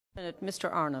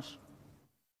Mr. Arnott.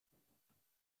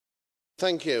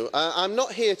 Thank you. I'm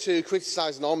not here to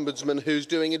criticise an ombudsman who's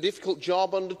doing a difficult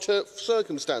job under tough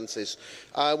circumstances.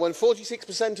 When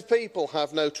 46% of people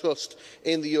have no trust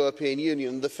in the European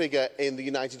Union, the figure in the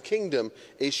United Kingdom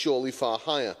is surely far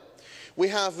higher. We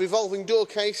have revolving door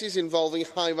cases involving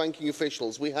high-ranking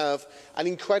officials. We have an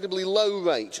incredibly low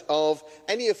rate of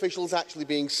any officials actually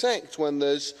being sacked when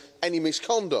there's any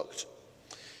misconduct.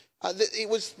 It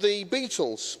was the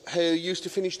Beatles who used to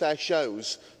finish their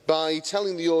shows by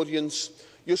telling the audience,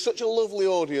 "You're such a lovely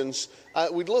audience,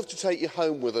 we'd love to take you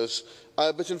home with us,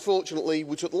 but unfortunately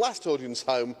we took the last audience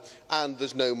home and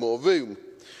there's no more room."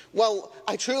 Well,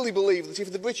 I truly believe that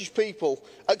if the British people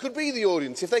could be the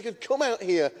audience, if they could come out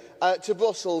here to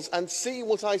Brussels and see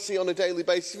what I see on a daily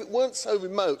basis, if it weren't so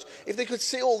remote, if they could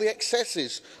see all the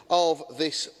excesses of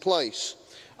this place,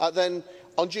 then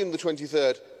on June the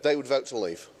 23rd they would vote to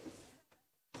leave.